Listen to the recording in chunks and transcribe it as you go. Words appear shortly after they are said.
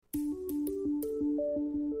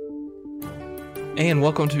And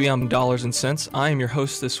welcome to Beyond Dollars and Cents. I am your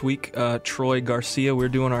host this week, Troy Garcia. We're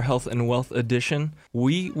doing our Health and Wealth edition.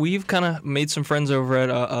 We've kind of made some friends over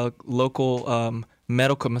at a local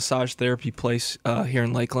medical massage therapy place here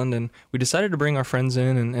in Lakeland, and we decided to bring our friends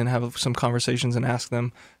in and have some conversations and ask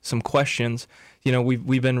them some questions. You know,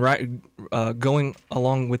 we've been going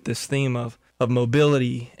along with this theme of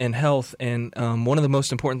mobility and health, and one of the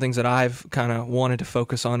most important things that I've kind of wanted to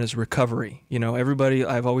focus on is recovery. You know,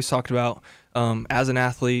 I've always talked about as an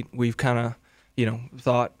athlete, we've kind of,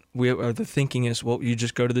 thought the thinking is, well, you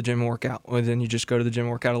just go to the gym and work out, and then you just go to the gym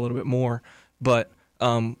and work out a little bit more. But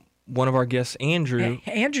one of our guests, Andrew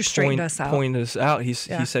pointed us out. He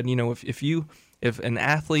said, if an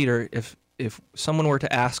athlete or if someone were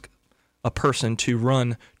to ask a person to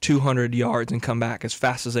run 200 yards and come back as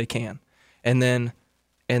fast as they can, and then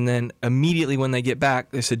immediately when they get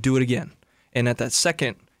back, they said, do it again. And at that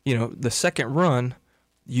second, the second run,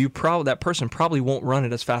 that person probably won't run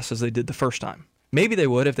it as fast as they did the first time. Maybe they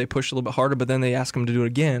would if they pushed a little bit harder, but then they ask them to do it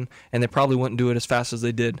again, and they probably wouldn't do it as fast as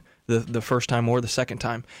they did the first time or the second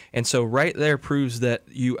time. And so right there proves that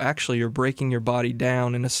you're breaking your body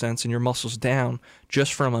down in a sense and your muscles down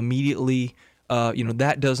just from immediately,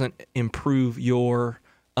 that doesn't improve your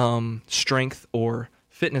strength or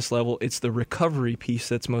fitness level. It's the recovery piece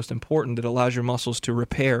that's most important, that allows your muscles to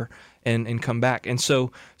repair and come back. And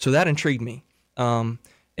so that intrigued me.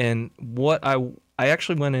 And what I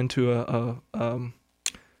actually went into a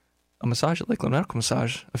massage at Lakeland Medical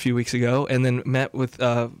Massage a few weeks ago, and then met with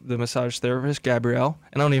the massage therapist, Gabrielle.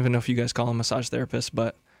 And I don't even know if you guys call him massage therapist,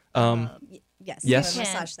 but yes,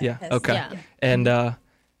 massage therapist. Yeah, okay. Yeah.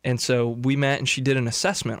 And so we met, and she did an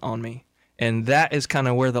assessment on me. And that is kind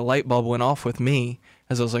of where the light bulb went off with me,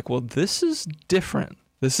 as I was like, well, this is different.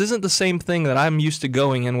 This isn't the same thing that I'm used to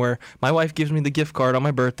going in, where my wife gives me the gift card on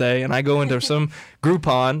my birthday and I go into some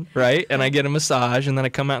Groupon, right? And I get a massage, and then I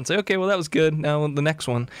come out and say, okay, well, that was good. Now the next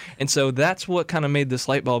one. And so that's what kind of made this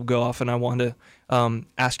light bulb go off. And I wanted to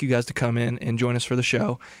ask you guys to come in and join us for the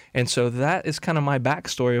show. And so that is kind of my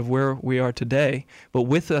backstory of where we are today. But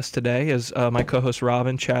with us today is my co-host,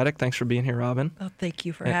 Robin Chaddock. Thanks for being here, Robin. Oh, thank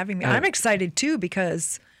you for having me. I'm excited too,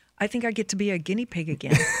 because I think I get to be a guinea pig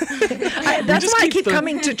again. That's why I keep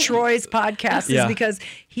coming to Troy's podcast, is because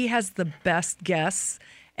he has the best guests,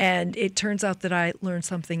 and it turns out that I learn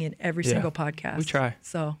something in every single podcast. We try.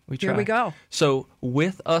 So here we go. So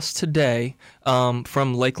with us today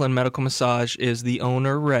from Lakeland Medical Massage is the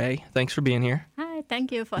owner, Ray. Thanks for being here. Hi,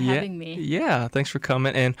 thank you for having me. Yeah, thanks for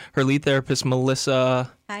coming. And her lead therapist,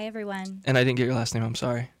 Melissa. Hi, everyone. And I didn't get your last name, I'm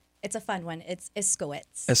sorry. It's a fun one. It's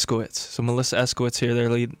Eskowitz. Eskowitz. So Melissa Eskowitz here,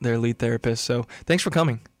 their lead therapist. So thanks for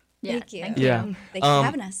coming. Yeah, thank you. Yeah. Thanks for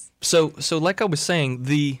having us. So like I was saying,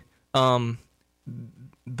 the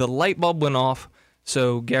light bulb went off.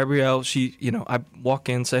 So Gabrielle, she, I walk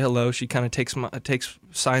in, say hello. She kind of takes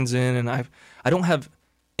signs in, and I don't have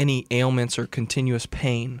any ailments or continuous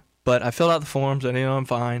pain, but I filled out the forms. I know I'm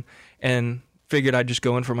fine, and figured I'd just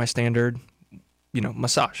go in for my standard,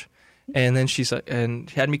 massage. And then she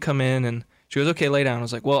had me come in, and she goes, okay, lay down. I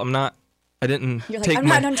was like, well, I'm not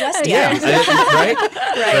undressed yet. Yeah,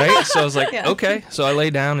 right. So I was like, okay. So I lay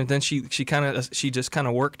down, and then she just kind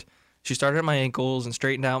of worked. She started at my ankles and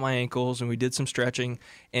straightened out my ankles, and we did some stretching.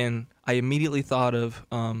 And I immediately thought of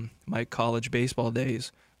my college baseball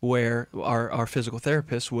days, where our physical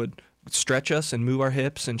therapist would stretch us and move our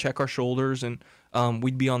hips and check our shoulders, and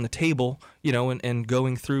we'd be on the table, and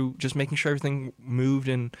going through, just making sure everything moved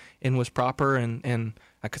and was proper, and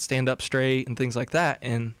I could stand up straight and things like that.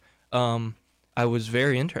 And I was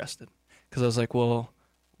very interested, because I was like, well,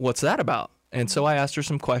 what's that about? And so I asked her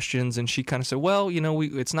some questions, and she kind of said, well,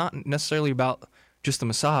 it's not necessarily about just the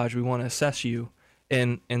massage. We want to assess you.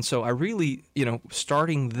 And so I really,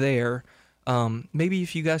 starting there, maybe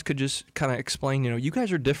if you guys could just kind of explain, you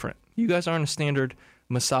guys are different. You guys aren't a standard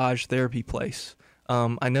massage therapy place.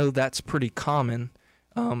 I know that's pretty common.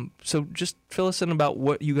 So just fill us in about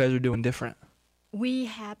what you guys are doing different. We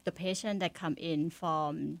have the patient that come in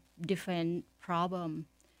from different problems.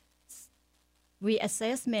 We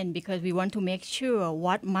assessment because we want to make sure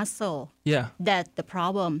what muscle that the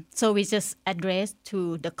problem. So we just address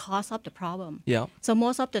to the cause of the problem. Yeah. So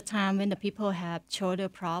most of the time when the people have shoulder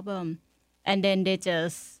problem, and then they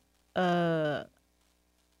just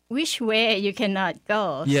which way you cannot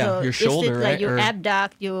go. Yeah, so your shoulder, is it like right? your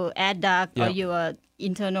abduct, your adduct, or your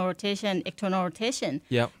internal rotation, external rotation.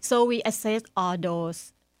 Yeah. So we assess all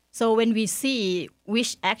those. So when we see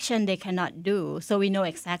which action they cannot do, so we know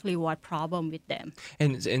exactly what problem with them.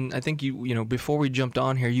 And I think you before we jumped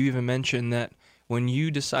on here, you even mentioned that when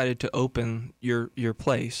you decided to open your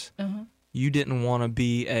place, you didn't want to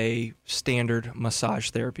be a standard massage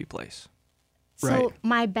therapy place. Right. So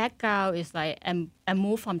my background is like I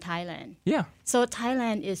moved from Thailand. Yeah. So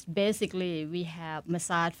Thailand is basically we have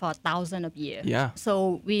massage for thousands of years. Yeah.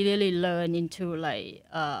 So we really learn into like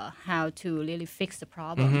how to really fix the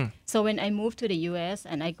problem. So when I moved to the U.S.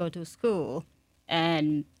 and I go to school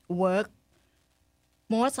and work,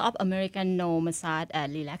 most of Americans know massage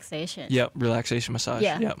and relaxation. Yep, relaxation massage.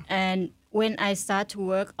 Yeah. Yep. And when I start to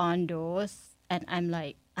work on those, and I'm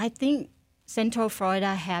like, I think Central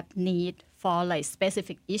Florida have need for like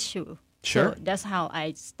specific issue. Sure. So that's how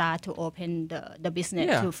I start to open the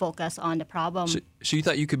business to focus on the problem. So you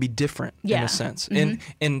thought you could be different in a sense.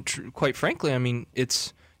 And quite frankly, I mean,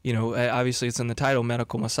 it's, you know, obviously it's in the title,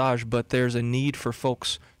 medical massage, but there's a need for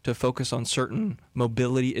folks to focus on certain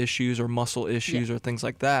mobility issues or muscle issues or things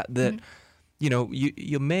like that, you know,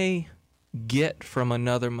 you may get from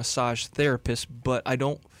another massage therapist, but I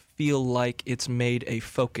don't feel like it's made a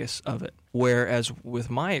focus of it. Whereas with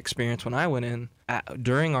my experience when I went in,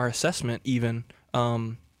 during our assessment even,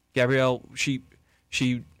 Gabrielle, she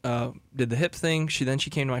did the hip thing. She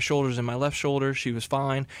came to my shoulders and my left shoulder. She was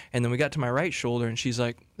fine. And then we got to my right shoulder and she's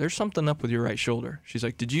like, there's something up with your right shoulder. She's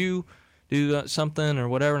like, did you do something or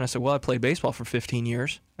whatever? And I said, well, I played baseball for 15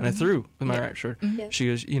 years and I threw with my right shoulder. She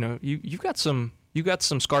goes, you know, you've got some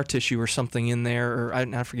scar tissue or something in there, or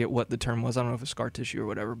I forget what the term was. I don't know if it's scar tissue or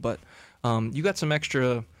whatever, but you got some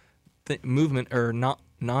extra movement or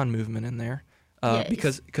non-movement in there.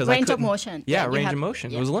 Because range of motion. Range of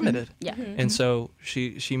motion. It was limited. Mm-hmm. And so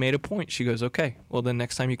she made a point. She goes, okay, well then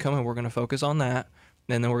next time you come in, we're going to focus on that,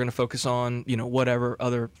 and then we're going to focus on, you know, whatever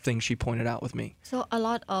other things she pointed out with me. So a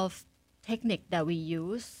lot of technique that we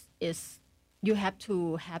use is you have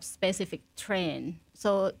to have specific train.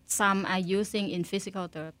 So some are using in physical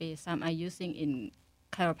therapy, some are using in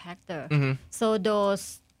chiropractor. So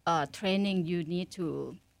those training you need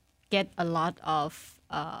to get a lot of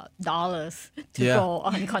dollars to go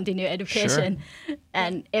on continuing education.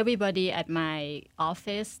 And everybody at my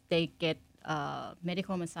office, they get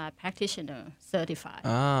medical massage practitioner certified.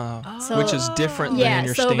 Which is different than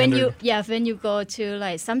your standard. When you go to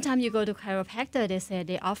like, sometimes you go to chiropractor, they say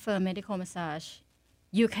they offer medical massage.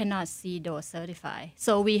 You cannot see those certified.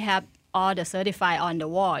 So we have all the certified on the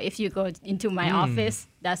wall. If you go into my office,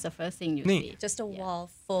 that's the first thing you see. Just a wall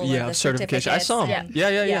full of the certification. I saw them.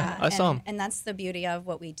 Yeah. I saw them. And that's the beauty of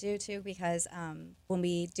what we do too, because when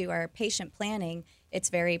we do our patient planning, it's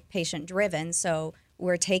very patient driven. So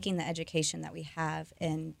we're taking the education that we have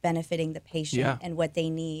and benefiting the patient and what they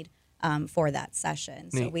need for that session.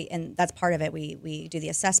 So and that's part of it. We do the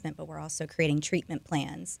assessment, but we're also creating treatment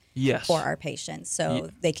plans for our patients so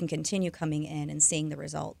they can continue coming in and seeing the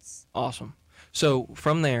results. Awesome. So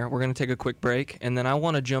from there, we're going to take a quick break, and then I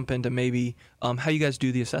want to jump into maybe how you guys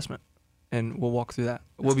do the assessment, and we'll walk through that.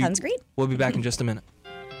 Sounds great. We'll be back in just a minute.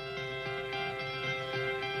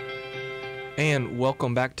 And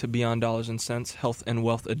welcome back to Beyond Dollars and Cents, Health and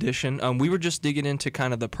Wealth Edition. We were just digging into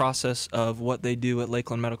kind of the process of what they do at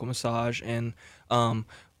Lakeland Medical Massage, and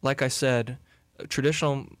like I said,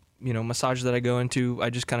 traditional, you know, massage that I go into,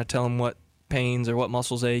 I just kind of tell them what pains or what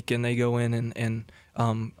muscles ache, and they go in and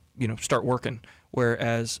you know, start working.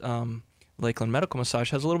 Whereas Lakeland Medical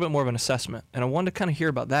Massage has a little bit more of an assessment, and I wanted to kind of hear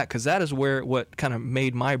about that because that is where what kind of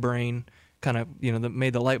made my brain kind of, you know,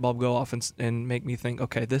 made the light bulb go off and make me think,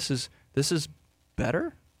 okay, this is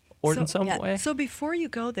better or in some way. So before you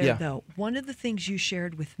go there, though, one of the things you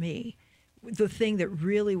shared with me, the thing that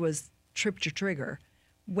really tripped your trigger,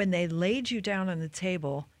 when they laid you down on the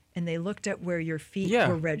table and they looked at where your feet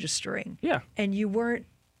were registering. And you weren't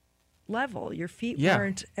level. Your feet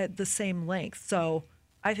weren't at the same length. So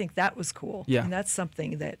I think that was cool. And that's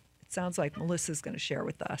something that sounds like Melissa's going to share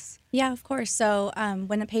with us. Yeah, of course. So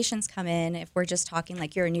when the patients come in, if we're just talking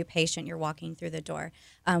like you're a new patient, you're walking through the door,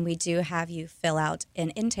 we do have you fill out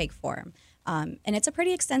an intake form. And it's a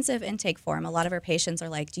pretty extensive intake form. A lot of our patients are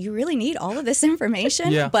like, do you really need all of this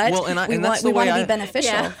information? But we want to be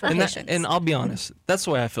beneficial for patients. And I'll be honest, that's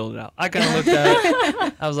the way I filled it out. I kind of looked at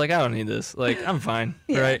it. I was like, I don't need this. Like, I'm fine.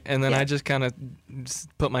 Right? And then I just kind of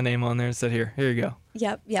put my name on there and said, here you go.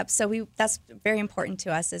 Yep. So that's very important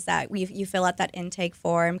to us is that you fill out that intake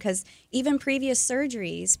form because even previous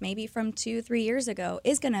surgeries, maybe from 2-3 years ago,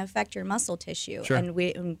 is going to affect your muscle tissue. Sure. And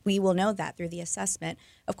we will know that through the assessment.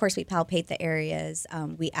 Of course, we palpate the areas.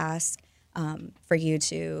 We ask for you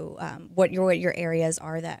to what your areas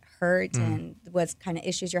are that hurt and what kind of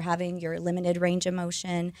issues you're having, your limited range of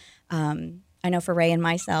motion. I know for Ray and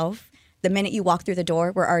myself, the minute you walk through the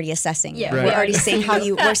door, we're already assessing you. Right. We're already seeing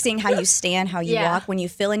we're seeing how you stand, how you walk. When you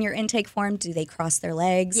fill in your intake form, do they cross their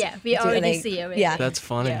legs? Yeah, we already see everything. Yeah, that's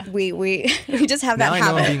funny. Yeah. We just have now that I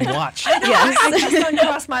habit. know I'm being watched. Yes. I just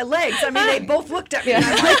uncrossed my legs. I mean, they both looked at me. And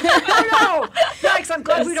I'm like, oh no, yikes! I'm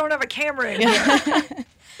glad we don't have a camera in here.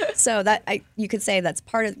 So you could say that's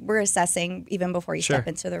part of, we're assessing even before you step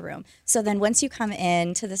into the room. So then once you come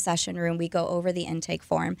into the session room, we go over the intake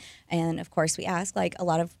form. And of course we ask, like a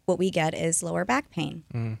lot of what we get is lower back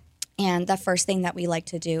pain. And the first thing that we like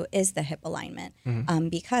to do is the hip alignment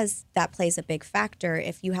because that plays a big factor.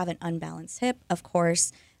 If you have an unbalanced hip, of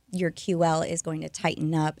course, your QL is going to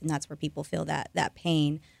tighten up, and that's where people feel that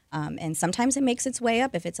pain. And sometimes it makes its way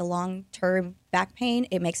up. If it's a long-term back pain,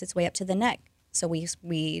 it makes its way up to the neck. So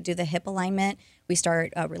we do the hip alignment, we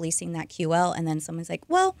start releasing that QL, and then someone's like,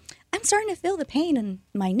 well, I'm starting to feel the pain in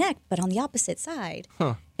my neck, but on the opposite side.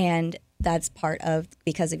 And that's part of,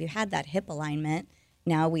 because if you had that hip alignment,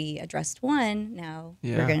 now we addressed one, now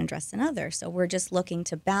we're going to address another. So we're just looking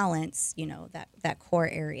to balance, that core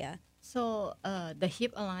area. So the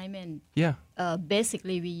hip alignment,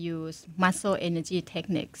 basically we use muscle energy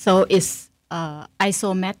technique. So it's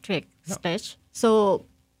isometric stretch. So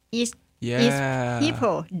each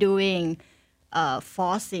people doing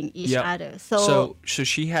forcing each other. So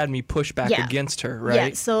she had me push back against her, right?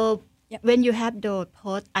 Yeah. So when you have the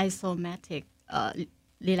post isometric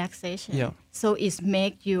relaxation, so it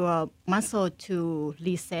make your muscle to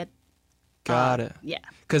reset. Got it. Yeah.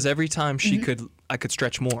 Because every time I could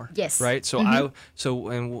stretch more. Yes. Right. So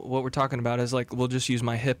and what we're talking about is like, we'll just use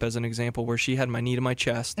my hip as an example, where she had my knee to my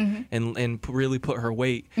chest and really put her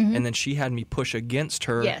weight, and then she had me push against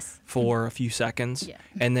her for a few seconds,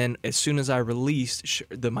 and then as soon as I released,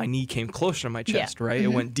 my knee came closer to my chest. Right. It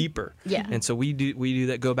went deeper. Yeah. And so we do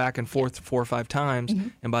that, go back and forth 4 or 5 times,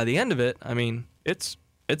 and by the end of it, I mean, it's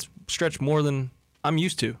stretched more than I'm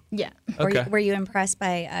used to. Yeah. Okay. Were you impressed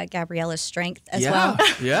by Gabriella's strength as well?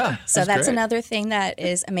 Yeah. So that's great. another thing that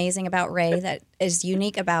is amazing about Ray, that is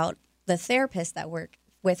unique about the therapists that work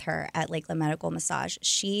with her at Lakeland Medical Massage.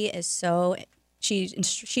 She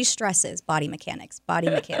stresses body mechanics.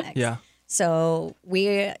 Yeah. So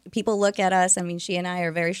people look at us. I mean, she and I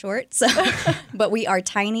are very short, so but we are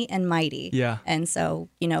tiny and mighty. Yeah. And so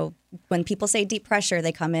when people say deep pressure,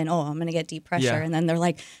 they come in. Oh, I'm going to get deep pressure, and then they're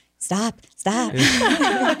like, Stop.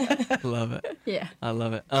 Love it. Yeah. I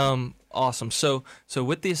love it. Awesome. So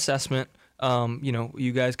with the assessment,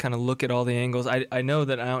 you guys kind of look at all the angles. I know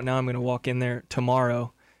that now I'm going to walk in there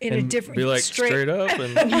tomorrow in and a different, be like straight up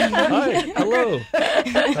and hi, hello.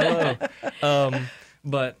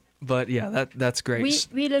 But yeah, that's great.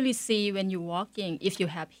 We really see when you're walking if you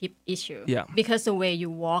have hip issue. Yeah. Because the way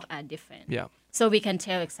you walk are different. Yeah. So we can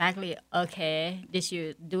tell exactly, okay, did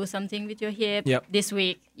you do something with your hip this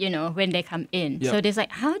week, when they come in. Yep. So they're like,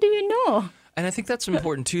 how do you know? And I think that's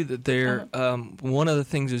important too, that they're, one of the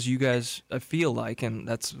things is you guys, I feel like, and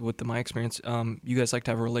that's with my experience, you guys like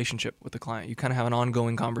to have a relationship with the client. You kind of have an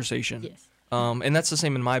ongoing conversation. Yes. And that's the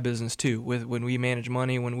same in my business too, when we manage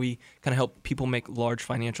money, when we kind of help people make large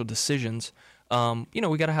financial decisions.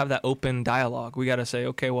 We got to have that open dialogue. We got to say,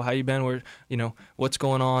 okay, well, how you been? Where, what's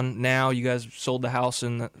going on now? You guys sold the house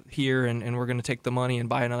here, and we're going to take the money and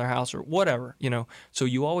buy another house or whatever, So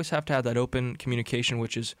you always have to have that open communication,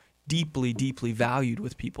 which is deeply, deeply valued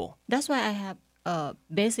with people. That's why I have,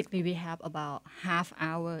 basically we have about half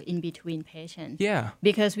hour in between patients. Yeah.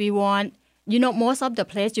 Because we want, most of the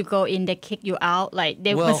place you go in, they kick you out. Like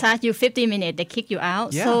they massage you 50 minutes, they kick you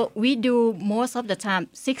out. Yeah. So we do most of the time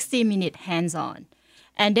 60-minute hands-on.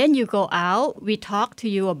 And then you go out, we talk to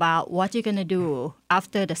you about what you're going to do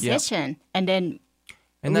after the session. And then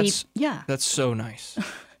that's so nice.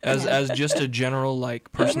 As just a general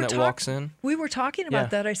person that walks in. We were talking about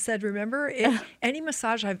that. I said, remember, any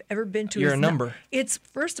massage I've ever been to, you're a number. It's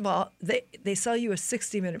first of all, they sell you a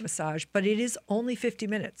 60-minute massage, but it is only 50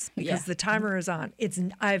 minutes because the timer is on.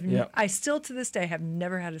 I still to this day have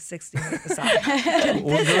never had a 60-minute massage.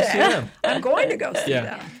 We'll go see them. I'm going to go see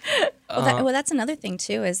them. Well, that's another thing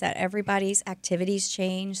too, is that everybody's activities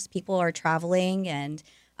change. People are traveling, and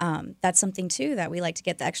that's something too that we like to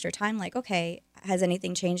get the extra time. Like, okay, has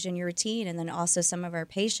anything changed in your routine? And then also some of our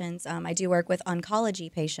patients, I do work with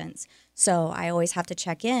oncology patients, so I always have to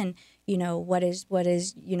check in. What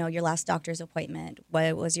is your last doctor's appointment?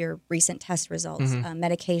 What was your recent test results?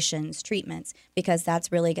 Medications, treatments, because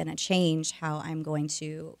that's really going to change how I'm going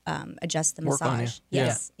to adjust the Work on massage. you.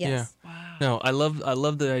 Yes. Yeah. Wow. No, I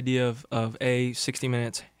love the idea of 60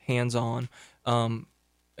 minutes hands on.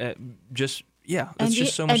 It's just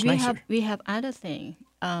so much nicer. We have other thing.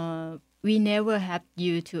 We never have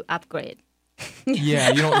you to upgrade. Yeah,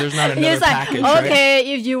 you don't. There's not another package. Okay, right?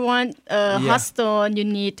 if you want hot stone, you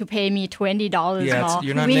need to pay me $20 yeah, more.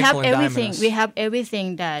 You're not we have everything. We have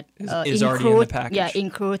everything that is already in the package. Yeah,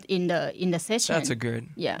 include in the session. That's a good.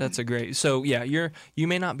 Yeah, that's a great. So yeah, you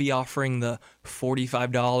may not be offering the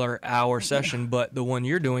 $45 hour session, but the one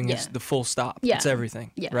you're doing is the full stop. Yeah. It's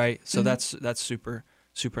everything. Yeah. Right. So that's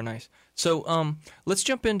super nice. So let's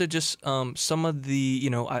jump into just some of the,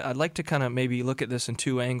 I'd like to kind of maybe look at this in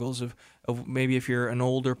two angles of maybe if you're an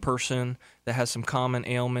older person that has some common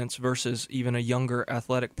ailments versus even a younger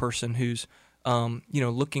athletic person who's,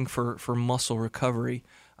 looking for muscle recovery.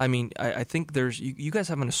 I mean, I think you guys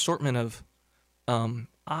have an assortment of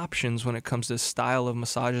options when it comes to style of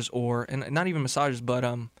massages and not even massages, but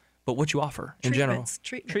what you offer in general.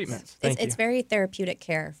 Treatments. It's very therapeutic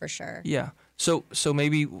care for sure. Yeah. So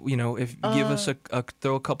maybe, if you give us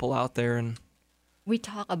throw a couple out there. And we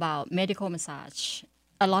talk about medical massage.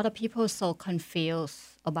 A lot of people are so confused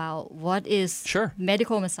about what is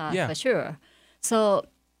medical massage for sure. So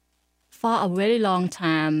for a very long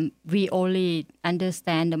time, we only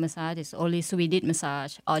understand the massage is only Swedish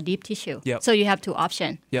massage or deep tissue. Yep. So you have two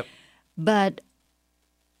options. Yep. But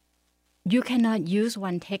you cannot use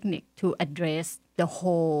one technique to address the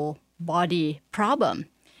whole body problem.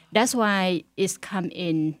 That's why it's come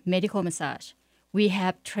in medical massage. We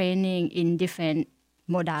have training in different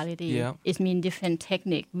modality. Yeah. It means different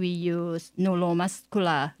technique. We use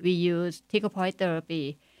neuromuscular. We use trigger point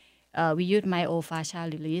therapy. We use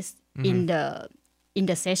myofascial release in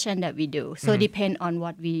the session that we do. So depend on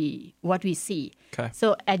what we see. Okay.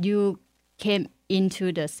 So as you came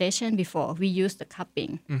into the session before, we use the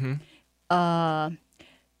cupping.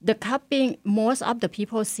 The cupping, most of the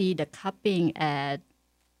people see the cupping as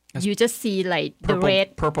you just see like purple, the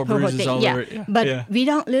red purple bruises thing. all over it. Yeah. But we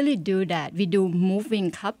don't really do that. We do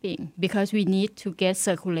moving cupping because we need to get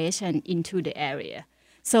circulation into the area.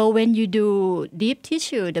 So when you do deep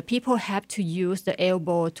tissue, the people have to use the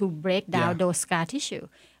elbow to break down those scar tissue.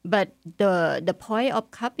 But the point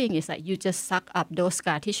of cupping is that you just suck up those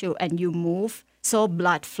scar tissue and you move so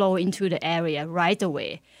blood flow into the area right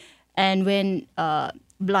away. And when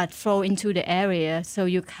blood flow into the area, so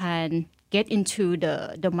you can get into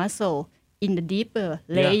the muscle in the deeper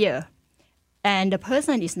layer, and the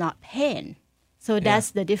person is not pain. So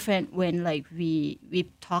that's the difference when like we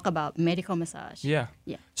talk about medical massage. Yeah.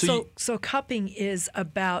 So cupping is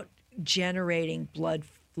about generating blood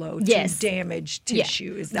flow to damaged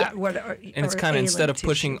tissue. Is that what? And it's kind of instead of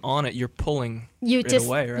pushing on it, you're pulling it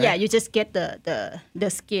away, right? Yeah, you just get the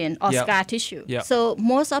skin or scar tissue. Yep. So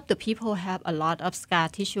most of the people have a lot of scar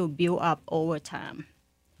tissue built up over time.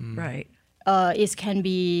 Right. It can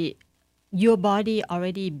be your body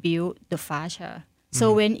already built the fascia.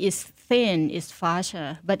 So when it's thin, it's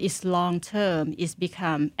fascia, but it's long term, it's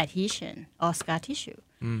become adhesion or scar tissue.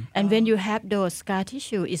 And when you have those scar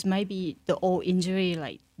tissue, it might be the old injury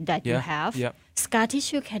like that you have. Yep. Scar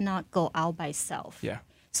tissue cannot go out by itself. Yeah.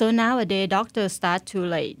 So nowadays, doctors start to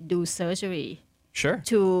like do surgery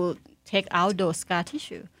to take out those scar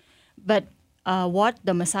tissue. But what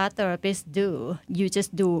the massage therapists do, you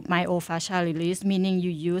just do myofascial release, meaning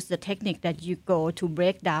you use the technique that you go to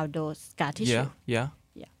break down those scar tissue. Yeah.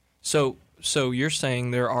 So you're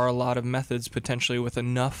saying there are a lot of methods potentially with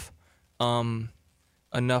enough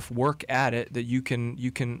work at it that you can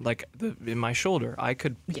like in my shoulder, I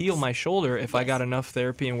could heal my shoulder if I got enough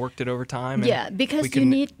therapy and worked it over time. Because you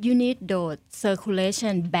need the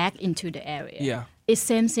circulation back into the area. Yeah. It's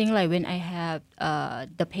same thing like when I have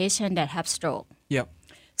the patient that have stroke. Yep.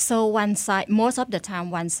 So one side, most of the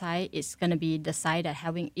time, one side is gonna be the side that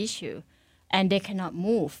having issue, and they cannot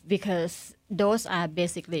move because those are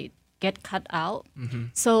basically get cut out.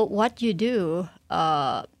 So what you do,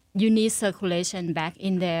 you need circulation back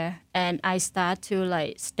in there, and I start to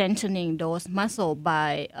like strengthening those muscle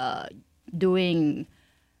by doing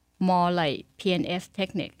more like PNF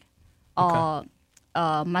technique or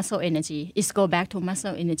muscle energy. It's go back to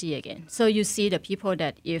muscle energy again. So you see the people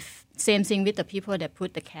that same thing with the people that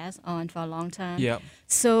put the cast on for a long time. Yeah.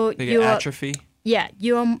 So they get atrophy. Yeah,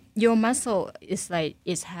 your muscle is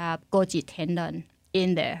have Golgi tendon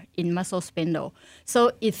in there in muscle spindle.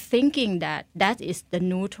 So it's thinking that is the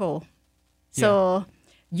neutral. So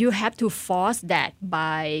you have to force that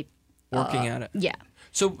by working at it. Yeah.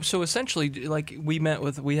 So essentially, like we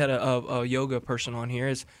had a yoga person on here.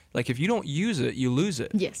 Is like if you don't use it, you lose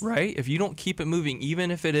it. Yes. Right. If you don't keep it moving,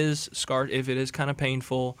 even if it is scarred, if it is kind of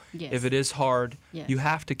painful, if it is hard, you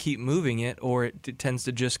have to keep moving it, or it tends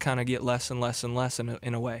to just kind of get less and less and less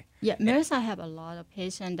in a way. Yeah. Marissa have a lot of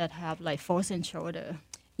patients that have like frozen shoulder.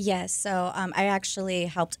 Yes. So I actually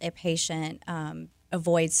helped a patient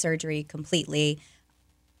avoid surgery completely.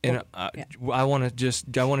 And I want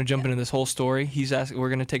to jump into this whole story. He's asking. We're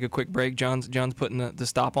going to take a quick break. John's putting the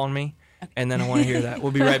stop on me, okay. And then I want to hear that.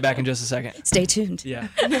 We'll be right back in just a second. Stay tuned. Yeah.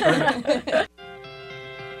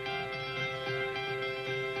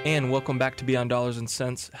 And welcome back to Beyond Dollars and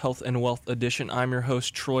Cents, Health and Wealth Edition. I'm your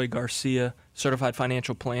host, Troy Garcia, Certified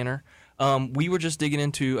Financial Planner. We were just digging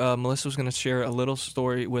into, Melissa was going to share a little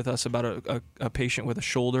story with us about a patient with a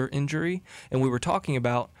shoulder injury. And we were talking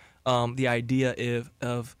about the idea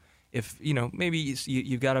of if maybe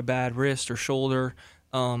you've got a bad wrist or shoulder.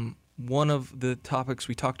 One of the topics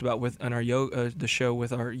we talked about in our the show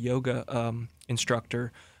with our yoga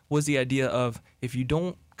instructor was the idea of if you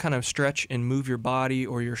don't kind of stretch and move your body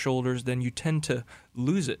or your shoulders, then you tend to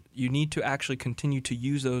lose it. You need to actually continue to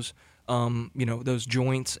use those those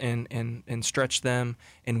joints and stretch them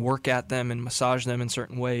and work at them and massage them in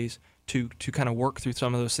certain ways to kind of work through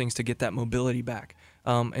some of those things to get that mobility back.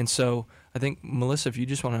 And so I think, Melissa, if you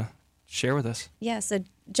just want to share with us. Yeah, so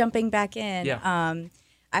jumping back in,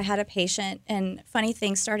 I had a patient, and funny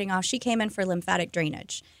thing, starting off, she came in for lymphatic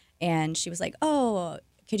drainage, and she was like, oh,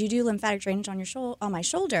 could you do lymphatic drainage on my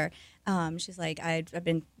shoulder? She's like, I've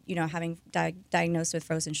been, having diagnosed with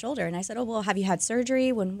frozen shoulder. And I said, oh, well, have you had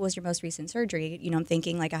surgery? When was your most recent surgery? I'm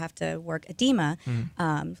thinking like I have to work edema,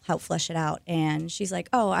 help flush it out. And she's like,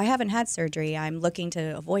 oh, I haven't had surgery. I'm looking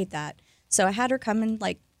to avoid that. So I had her come and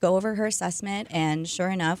go over her assessment, and sure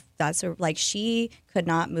enough, she could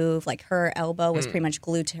not move. Like her elbow was pretty much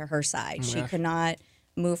glued to her side. She could not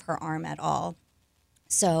move her arm at all.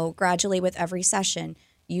 So gradually with every session,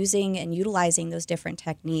 using and utilizing those different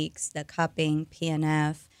techniques, the cupping,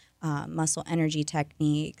 PNF, muscle energy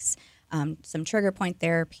techniques, some trigger point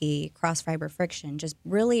therapy, cross fiber friction, just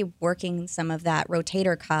really working some of that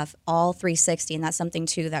rotator cuff all 360. And that's something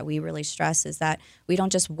too that we really stress, is that we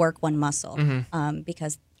don't just work one muscle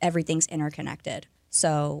because everything's interconnected.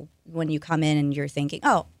 So when you come in and you're thinking,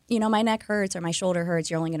 oh, my neck hurts or my shoulder hurts,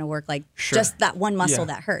 you're only going to work just that one muscle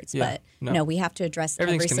that hurts. Yeah. But no, we have to address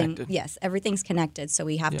everything. Yes, everything's connected. So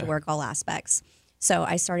we have to work all aspects. So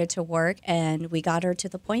I started to work, and we got her to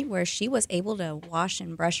the point where she was able to wash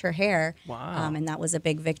and brush her hair. Wow. And that was a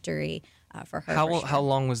big victory for her. How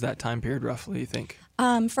long was that time period roughly, you think?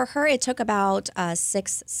 For her, it took about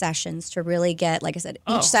 6 sessions to really get, like I said,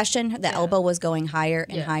 each session, the elbow was going higher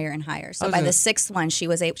and higher and higher. So by the 6th one,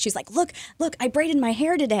 she's like, look, I braided my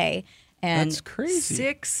hair today. And that's crazy.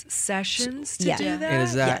 6 sessions to do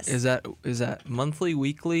that? And is that monthly,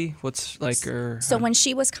 weekly? What's So when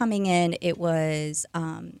she was coming in, it was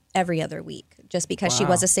every other week, just because she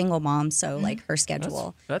was a single mom, so her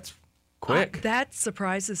schedule. That's quick. That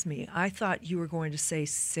surprises me. I thought you were going to say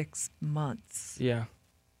 6 months. Yeah.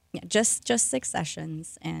 Yeah, just 6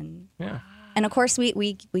 sessions, and and of course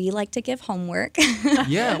we like to give homework.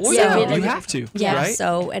 Yeah, well, you have to. Yeah. Right?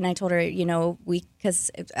 So, and I told her,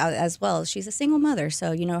 because as well, she's a single mother,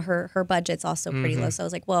 so her budget's also pretty low. So I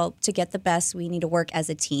was like, well, to get the best, we need to work as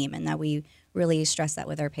a team, and that we really stress that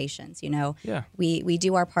with our patients. We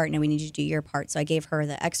do our part, and we need you to do your part. So I gave her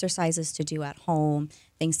the exercises to do at home,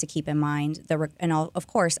 things to keep in mind. Of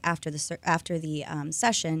course, after the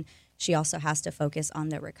session, she also has to focus on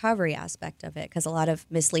the recovery aspect of it, because a lot of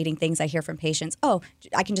misleading things I hear from patients, oh,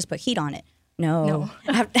 I can just put heat on it. No.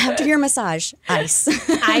 After your massage, ice.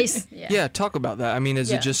 Ice. Yeah, talk about that. I mean, is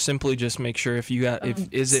it just simply just make sure if you got,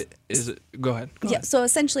 is it, go ahead. So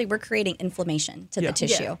essentially we're creating inflammation to the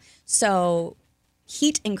tissue. Yeah. So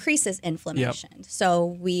heat increases inflammation. Yep. So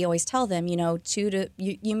we always tell them,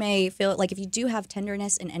 you may feel like if you do have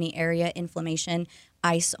tenderness in any area, inflammation,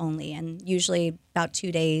 ice only. And usually about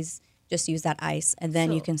 2 days, just use that ice, and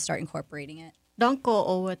then you can start incorporating it. Don't go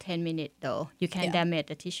over 10 minutes, though. You can damage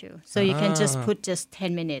the tissue. So you can just put just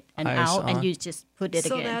 10 minutes and ice out, and you just put it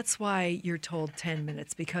again. So that's why you're told 10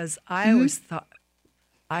 minutes, because I always thought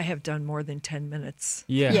I have done more than 10 minutes.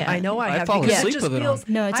 Yeah. I know I have. fall asleep with it on.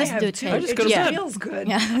 No, just do 10. I just go to bed. It feels good.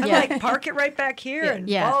 Yeah. I'm like, park it right back here and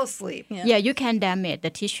fall asleep. Yeah, you can damage the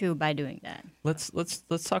tissue by doing that. Let's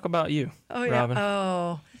talk about you, Robin.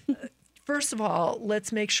 Oh, first of all,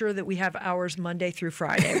 let's make sure that we have hours Monday through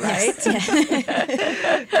Friday, right?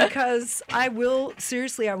 Because I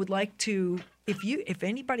would like to, if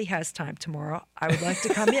anybody has time tomorrow, I would like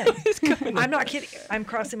to come in. I'm not kidding. I'm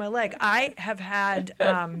crossing my leg. I have had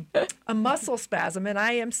a muscle spasm, and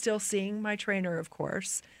I am still seeing my trainer, of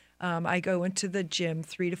course. I go into the gym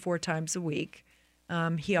 3 to 4 times a week.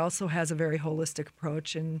 He also has a very holistic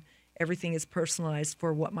approach, and everything is personalized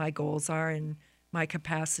for what my goals are and my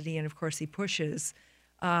capacity, and of course he pushes.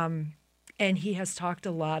 And he has talked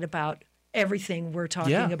a lot about everything we're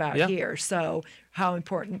talking about here. So how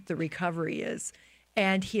important the recovery is.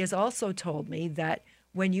 And he has also told me that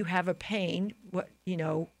when you have a pain,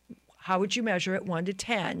 how would you measure it 1 to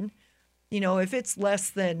 10? If it's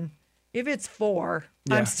if it's 4,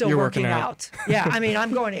 I'm still working out. Yeah, I mean,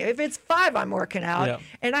 I'm going, if it's 5, I'm working out. Yeah.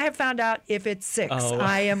 And I have found out if it's 6,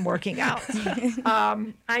 I am working out.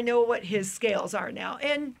 I know what his scales are now.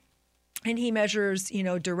 And he measures,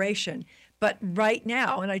 duration. But right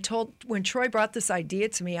now, and when Troy brought this idea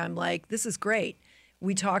to me, I'm like, this is great.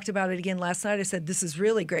 We talked about it again last night. I said, this is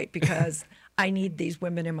really great because I need these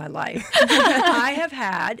women in my life. I have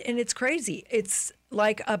had, and it's crazy, it's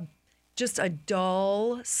like just a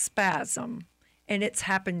dull spasm. And it's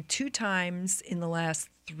happened 2 times in the last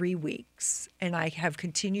 3 weeks. And I have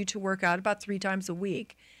continued to work out about 3 times a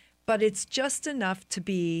week. But it's just enough to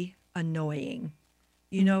be annoying.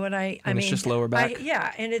 You know what I mean? It's just lower back.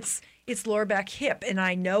 And it's lower back hip, and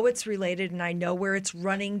I know it's related, and I know where it's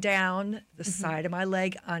running down the side of my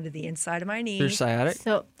leg onto the inside of my knee. There's sciatic.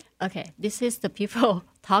 So, okay, this is the people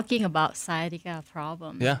talking about sciatica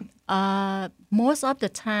problem. Yeah. Most of the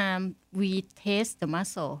time, we test the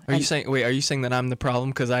muscle. Are you saying that I'm the problem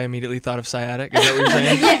because I immediately thought of sciatic? Is that what you're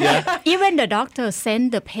saying? Yeah. Even the doctor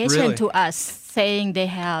send the patient to us saying they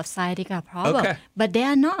have sciatica problem, but they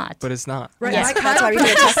are not. But it's not. Right. Yes.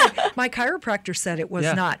 My chiropractor said it was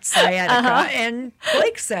not sciatica, and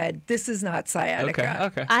Blake said this is not sciatica.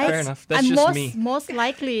 Okay. Fair enough. That's just me. Most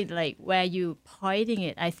likely, like where you pointing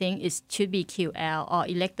it, I think it should be QL or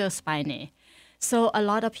erector spinae. So a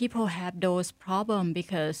lot of people have those problems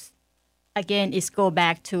because, again, it's go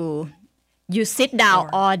back to you sit down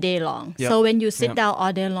all day long. Yep. So when you sit down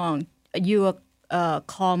all day long, your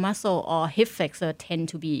core muscle or hip flexor tend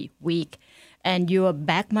to be weak, and your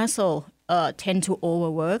back muscle tend to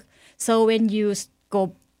overwork. So when you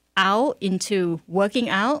go out into working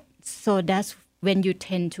out, so that's when you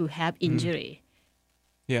tend to have injury.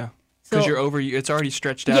 Yeah. Because it's already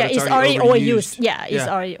stretched out. Yeah, it's already overused. Yeah, it's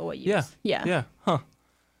already overused. Yeah. Huh.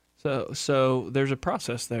 So there's a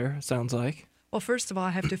process there, it sounds like. Well, first of all,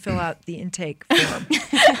 I have to fill out the intake form.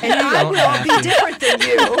 And I will be different than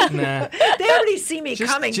you. Nah. They already see me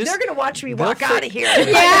coming. They're going to watch me walk out of here.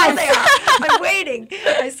 Yes. They are. I'm waiting.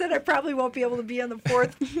 I said I probably won't be able to be on the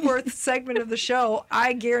fourth segment of the show.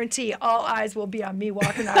 I guarantee all eyes will be on me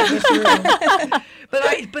walking out of this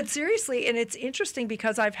room. But seriously, and it's interesting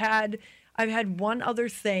because I've had one other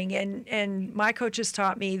thing, and my coach has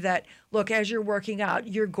taught me that, look, as you're working out,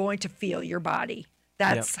 you're going to feel your body.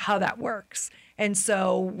 That's how that works. And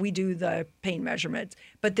so we do the pain measurement.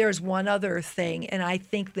 But there's one other thing, and I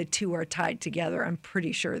think the two are tied together. I'm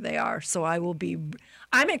pretty sure they are. So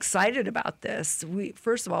I'm excited about this.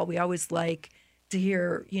 First of all, we always like to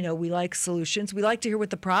hear, we like solutions. We like to hear what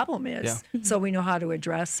the problem is so we know how to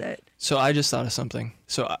address it. So I just thought of something.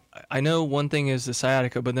 So I know one thing is the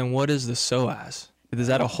sciatica, but then what is the psoas? Is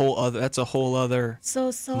that that's a whole other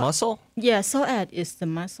muscle? Yeah, psoas is the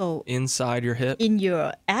muscle inside your hip? In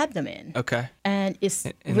your abdomen. Okay. And it's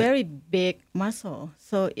very big muscle.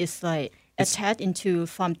 So it's like attached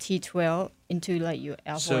from T12 into like your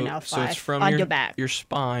L4 and L5 so it's from on your back. Your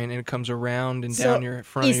spine, and it comes around and down your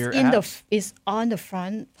front of your abs? It's on the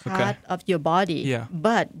front part of your body,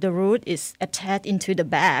 but the root is attached into the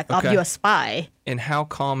back of your spine. And how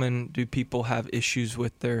common do people have issues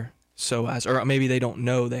with their psoas? Or maybe they don't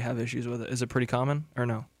know they have issues with it. Is it pretty common or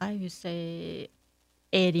no? I would say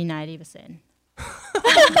 80-90%.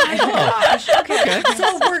 Oh my gosh. Okay.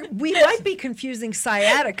 So we might be confusing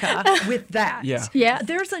sciatica with that. Yeah.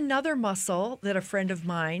 There's another muscle that a friend of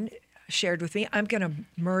mine shared with me. I'm going to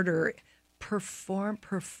murder piriformis.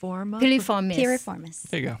 Piriformis.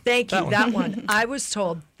 There you go. Thank you. That one. I was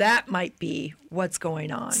told that might be what's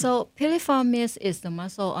going on. So piriformis is the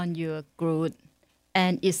muscle on your glute,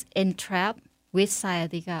 and it's entrapped with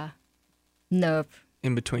sciatica nerve.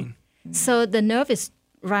 In between. So the nerve is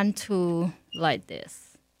run to like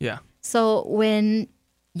this. Yeah. So when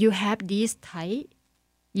you have these tight,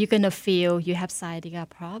 you're going to feel you have sciatica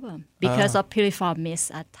problem because of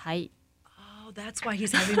piriformis are tight. Oh, that's why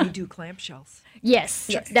he's having me do clamshells. Yes.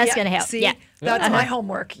 That's going to help. See, that's my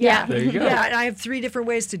homework. Yeah. There you go. Yeah, and I have 3 different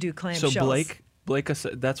ways to do clamshells. So Blake,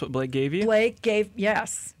 that's what Blake gave you?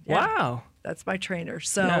 Yes. Yeah. Wow. That's my trainer.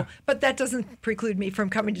 So, but that doesn't preclude me from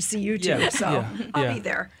coming to see you too. I'll be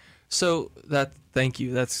there. So thank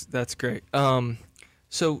you. That's great.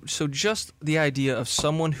 So just the idea of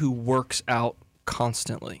someone who works out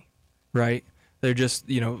constantly, right? They're just,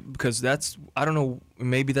 because I don't know,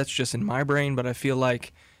 maybe that's just in my brain, but I feel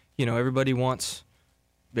like, everybody wants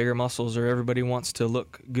bigger muscles or everybody wants to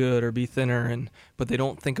look good or be thinner, but they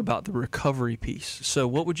don't think about the recovery piece. So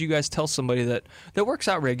what would you guys tell somebody that works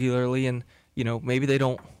out regularly and, maybe they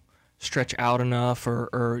don't stretch out enough,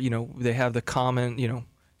 or they have the common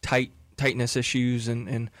tightness issues,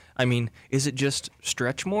 and I mean, is it just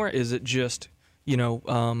stretch more? Is it just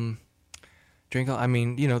drink? I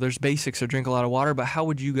mean, there's basics, so drink a lot of water. But how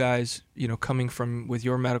would you guys, coming from with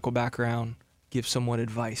your medical background, give someone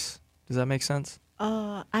advice? Does that make sense?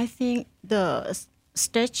 I think the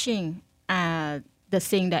stretching the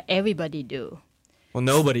thing that everybody do. Well,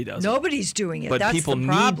 nobody does. Nobody's doing it. But That's people the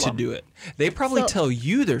need to do it. They probably tell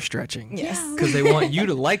you they're stretching. Yes. Because they want you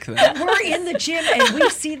to like them. We're in the gym and we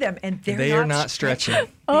see them and they are not stretching.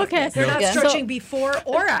 Okay. They're not stretching before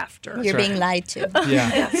or after. You're being lied to.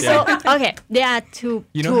 Yeah. So okay, there are two.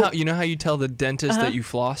 You know how you tell the dentist that you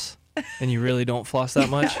floss and you really don't floss that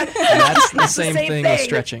much? That's the same thing with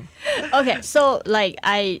stretching. Okay, so like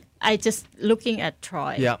I just looking at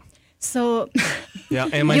Troy. Yeah. So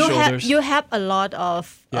and my shoulders. You have a lot of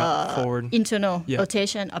forward. internal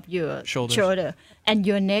rotation of your shoulders. shoulder, and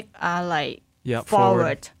your neck are like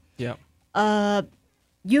forward. Yeah.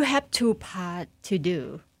 You have two parts to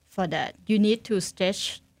do for that. You need to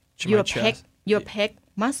stretch your pec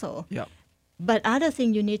muscle. Yeah. But other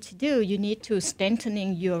thing you need to do, you need to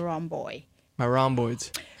strengthening your rhomboid. My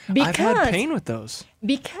rhomboids. I've had pain with those.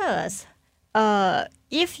 Because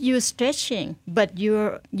if you're stretching, but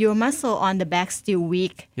your muscle on the back still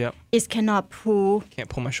weak, it cannot pull. Can't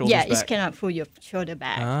pull my shoulders back. Yeah, it cannot pull your shoulder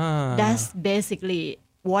back. Ah. That's basically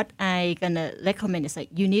what I gonna recommend. Is like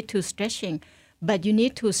you need to stretching, but you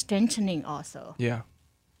need to strengthening also. Yeah.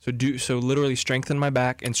 So literally strengthen my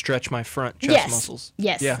back and stretch my front chest muscles.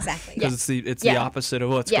 Yes. Yeah. Exactly. Because it's the opposite of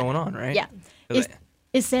what's going on, right? Yeah.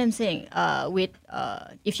 It's same thing with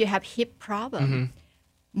if you have hip problem. Mm-hmm.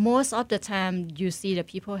 Most of the time, you see the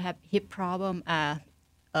people have hip problem,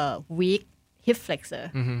 weak hip flexor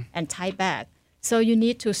and tight back. So you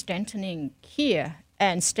need to strengthening here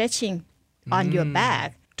and stretching on your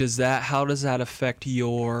back. How does that affect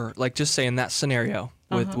your, like, just say in that scenario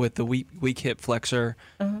with the weak hip flexor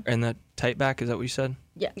and the tight back? Is that what you said?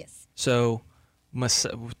 Yeah. Yes. So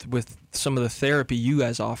with some of the therapy you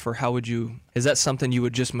guys offer, is that something you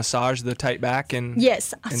would just massage the tight back and?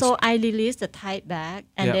 Yes. So I release the tight back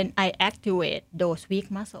and then I activate those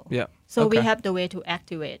weak muscles. Yeah. So we have the way to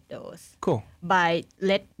activate those. Cool. By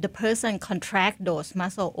let the person contract those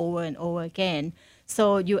muscles over and over again.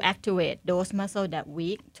 So you activate those muscles that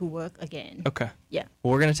weak to work again. Okay. Yeah.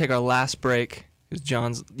 Well, we're going to take our last break because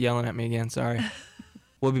John's yelling at me again. Sorry.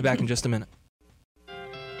 We'll be back in just a minute.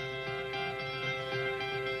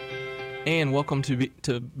 And welcome to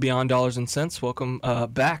Beyond Dollars and Cents. Welcome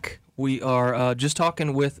back. We are just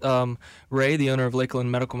talking with Ray, the owner of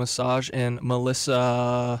Lakeland Medical Massage, and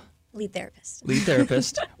Melissa. Lead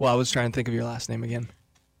therapist. Well, I was trying to think of your last name again.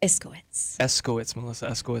 Eskowitz, Melissa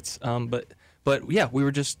Eskowitz. But yeah, we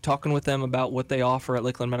were just talking with them about what they offer at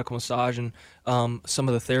Lakeland Medical Massage and some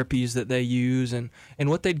of the therapies that they use and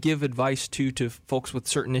what they'd give advice to folks with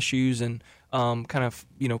certain issues and kind of,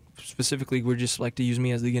 specifically we'd just like to use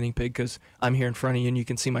me as the guinea pig because I'm here in front of you and you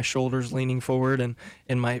can see my shoulders leaning forward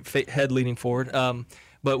and my head leaning forward.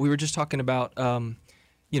 But we were just talking about,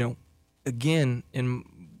 again,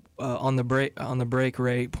 on the break,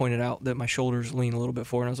 Ray pointed out that my shoulders lean a little bit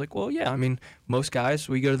forward. And I was like, well, yeah, I mean, most guys,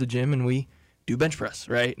 we go to the gym and we do bench press,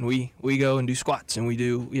 right? And we go and do squats and we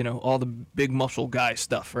do, all the big muscle guy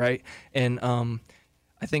stuff, right? And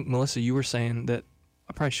I think, Melissa, you were saying that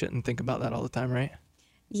I probably shouldn't think about that all the time, right?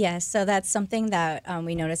 Yes, so that's something that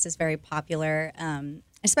we notice is very popular,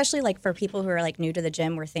 especially like for people who are like new to the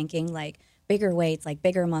gym. We're thinking like bigger weights, like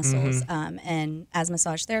bigger muscles. And as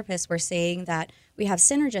massage therapists, we're saying that we have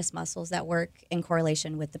synergist muscles that work in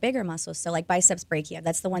correlation with the bigger muscles. So like biceps brachia,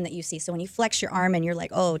 that's the one that you see. So when you flex your arm and you're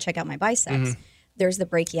like, oh, check out my biceps, there's the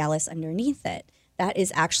brachialis underneath it. That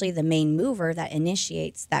is actually the main mover that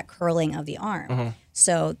initiates that curling of the arm.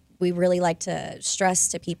 So we really like to stress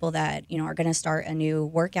to people that, are going to start a new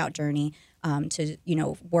workout journey to,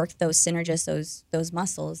 work those synergists, those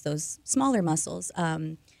muscles, those smaller muscles.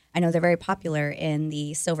 I know they're very popular in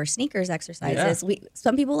the silver sneakers exercises. Yeah.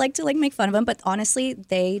 Some people like to make fun of them, but honestly,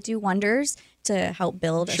 they do wonders to help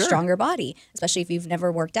build a stronger body, especially if you've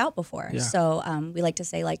never worked out before. Yeah. So we like to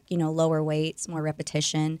say lower weights, more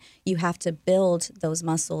repetition. You have to build those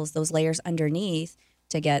muscles, those layers underneath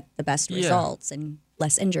to get the best results and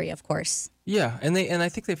less injury, of course. Yeah, and I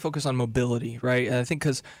think they focus on mobility, right? And I think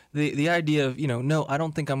because the idea of, no, I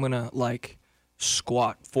don't think I'm going to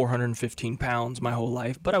squat 415 pounds my whole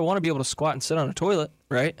life, but I want to be able to squat and sit on a toilet,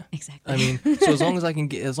 right? Exactly. I mean, so as long as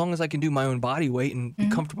I can do my own body weight and be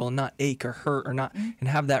comfortable and not ache or hurt or not and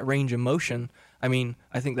have that range of motion, I mean,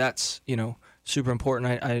 I think that's super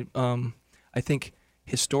important. I think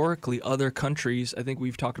historically, other countries, I think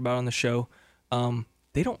we've talked about on the show,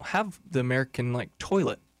 they don't have the American like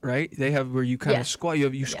toilet, right? They have where you kind of squat.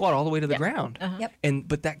 You squat all the way to the ground,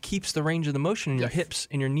 but that keeps the range of the motion in your hips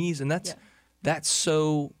and your knees, and that's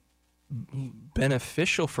so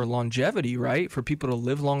beneficial for longevity, right? For people to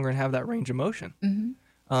live longer and have that range of motion.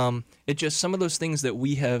 It just some of those things that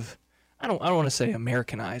we have. I don't want to say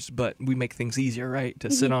Americanized, but we make things easier, right?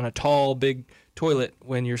 To sit on a tall, big toilet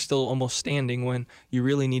when you're still almost standing, when you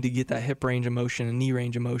really need to get that hip range of motion and knee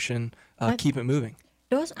range of motion, keep it moving.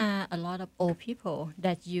 Those are a lot of old people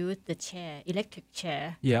that use the chair, electric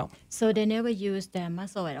chair. Yeah. So they never use their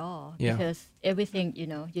muscle at all because everything,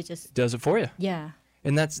 you just... It does it for you. Yeah.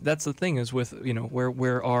 And that's the thing is with,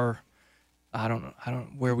 where our... I don't know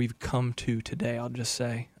where we've come to today. I'll just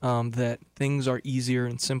say that things are easier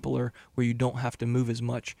and simpler where you don't have to move as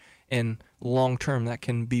much. And long term, that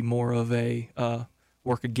can be more of a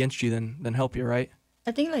work against you than help you, right?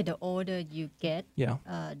 I think like the older you get,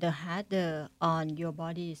 the harder on your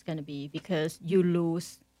body is going to be because you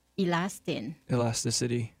lose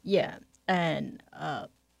elasticity. Yeah, and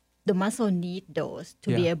the muscle need those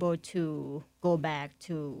to be able to go back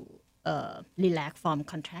to relax from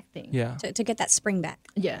contracting. Yeah. To get that spring back.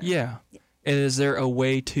 Yeah. Yeah. And is there a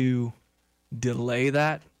way to delay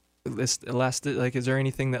that? Elastic, like, is there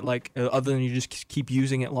anything that, like, other than you just keep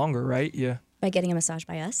using it longer, right? Yeah. By getting a massage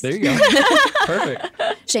by us. There you go. Perfect.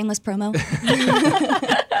 Shameless promo.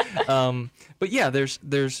 But yeah, there's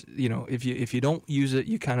if you don't use it,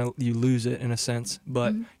 you lose it in a sense.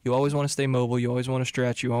 But you always want to stay mobile. You always want to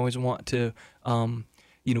stretch. You always want to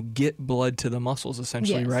get blood to the muscles,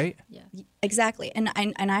 essentially, right? Yeah, exactly. And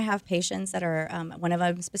I have patients that are one of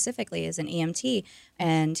them specifically is an EMT,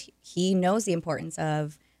 and he knows the importance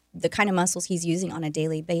of the kind of muscles he's using on a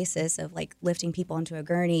daily basis of like lifting people onto a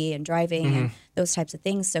gurney and driving and those types of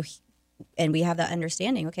things. So and we have that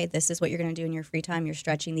understanding, okay, this is what you're going to do in your free time. You're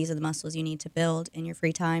stretching. These are the muscles you need to build in your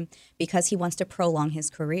free time, because he wants to prolong his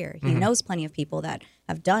career. He knows plenty of people that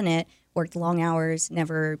have done it, worked long hours,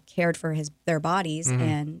 never cared for their bodies,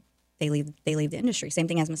 and they leave the industry. Same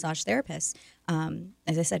thing as massage therapists.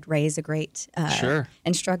 As I said, Ray is a great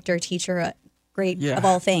instructor, teacher, great of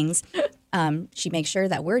all things. She makes sure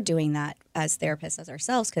that we're doing that as therapists as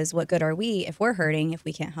ourselves, because what good are we if we're hurting if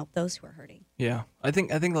we can't help those who are hurting? Yeah, I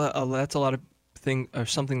think that's a lot of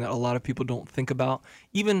something that a lot of people don't think about.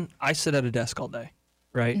 Even I sit at a desk all day,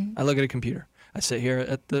 right? I look at a computer. I sit here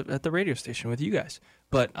at the radio station with you guys,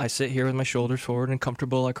 but I sit here with my shoulders forward and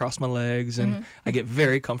comfortable. I cross my legs and I get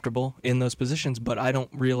very comfortable in those positions, but I don't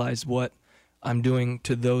realize what I'm doing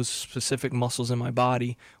to those specific muscles in my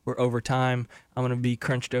body, where over time I'm going to be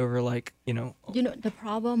crunched over like, the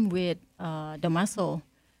problem with the muscle,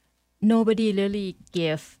 nobody really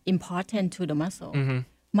give importance to the muscle.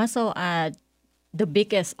 Muscle are the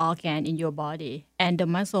biggest organ in your body, and the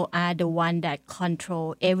muscle are the one that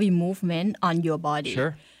control every movement on your body.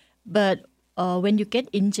 Sure. But when you get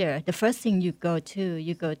injured, the first thing you go to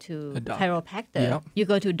chiropractor, you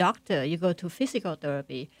go to doctor, you go to physical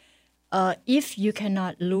therapy. If you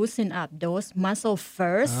cannot loosen up those muscles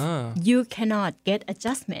first, you cannot get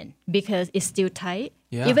adjustment because it's still tight.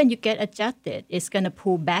 Yeah. Even you get adjusted, it's going to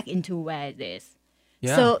pull back into where it is.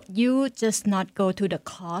 Yeah. So you just not go to the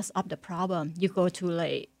cause of the problem. You go to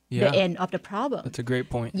the end of the problem. That's a great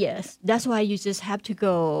point. Yes. That's why you just have to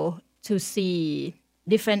go to see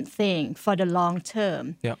different things for the long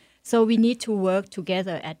term. Yeah. So we need to work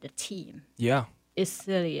together as a team. Yeah. It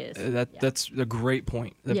really is. That's a great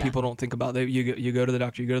point that people don't think about. You go to the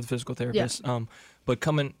doctor, you go to the physical therapist, but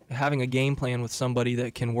having a game plan with somebody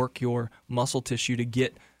that can work your muscle tissue to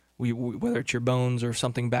get, whether it's your bones or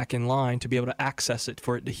something, back in line to be able to access it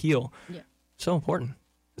for it to heal. Yeah. So important.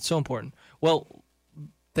 It's so important. Well,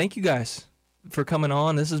 thank you guys for coming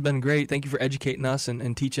on. This has been great. Thank you for educating us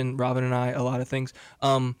and teaching Robin and I a lot of things.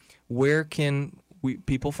 Where can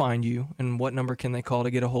people find you, and what number can they call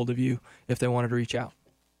to get a hold of you if they wanted to reach out?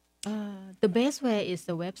 The best way is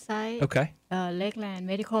the website. Okay.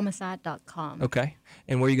 LakelandMedicalMassage.com. Okay.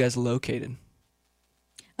 And where are you guys located?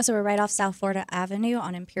 So we're right off South Florida Avenue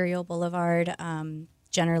on Imperial Boulevard.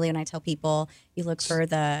 Generally, when I tell people, you look for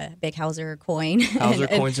the big Hauser coin. Hauser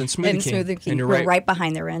coins and Smoothie King. And you're right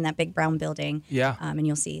behind there. We're in that big brown building. Yeah. And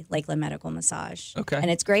you'll see Lakeland Medical Massage. Okay.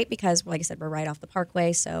 And it's great because, like I said, we're right off the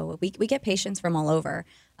Parkway. So we get patients from all over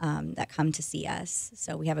that come to see us.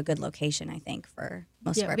 So we have a good location, I think, for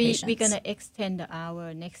most of our patients. We're going to extend the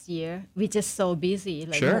hour next year. We're just so busy.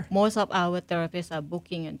 Sure. Most of our therapists are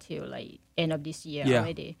booking until end of this year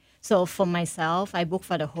already. So for myself, I book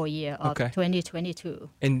for the whole year of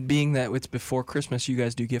 2022. And being that it's before Christmas, you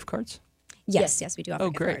guys do gift cards? Yes, we do offer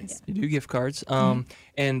gift great. cards. You do gift cards. But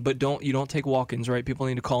you don't take walk-ins, right? People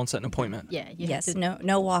need to call and set an appointment. Yeah.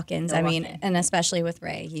 No walk-ins. I mean, and especially with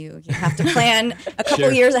Ray, you have to plan a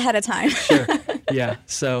couple years ahead of time. Sure. Yeah.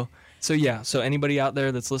 So anybody out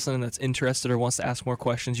there that's listening that's interested or wants to ask more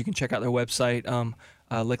questions, you can check out their website,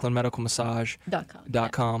 Lakeland Medical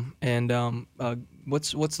Massage.com. And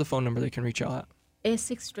what's the phone number they can reach out at?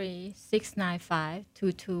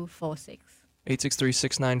 863-695-2246.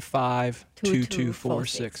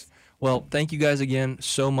 863-695-2246. Well, thank you guys again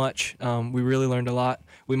so much. We really learned a lot.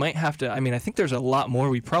 We might have to, I think there's a lot more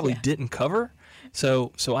we probably didn't cover.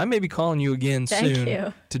 So I may be calling you again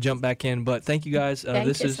soon to jump back in. But thank you guys.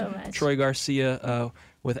 This is so Troy Garcia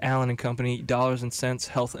with Allen & Company, Dollars and Cents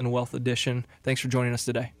Health and Wealth Edition. Thanks for joining us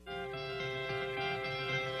today.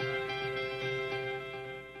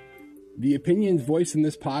 The opinions voiced in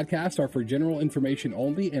this podcast are for general information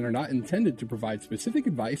only and are not intended to provide specific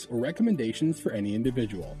advice or recommendations for any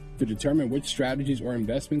individual. To determine which strategies or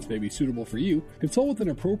investments may be suitable for you, consult with an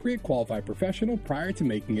appropriate qualified professional prior to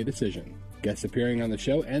making a decision. Guests appearing on the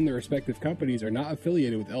show and their respective companies are not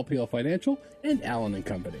affiliated with LPL Financial and Allen &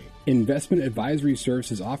 Company. Investment advisory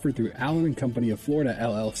services offered through Allen & Company of Florida,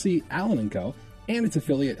 LLC, Allen & Co., and its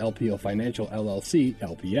affiliate LPL Financial, LLC,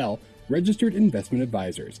 LPL, registered investment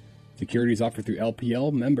advisors. Securities offered through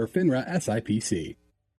LPL, member FINRA, SIPC.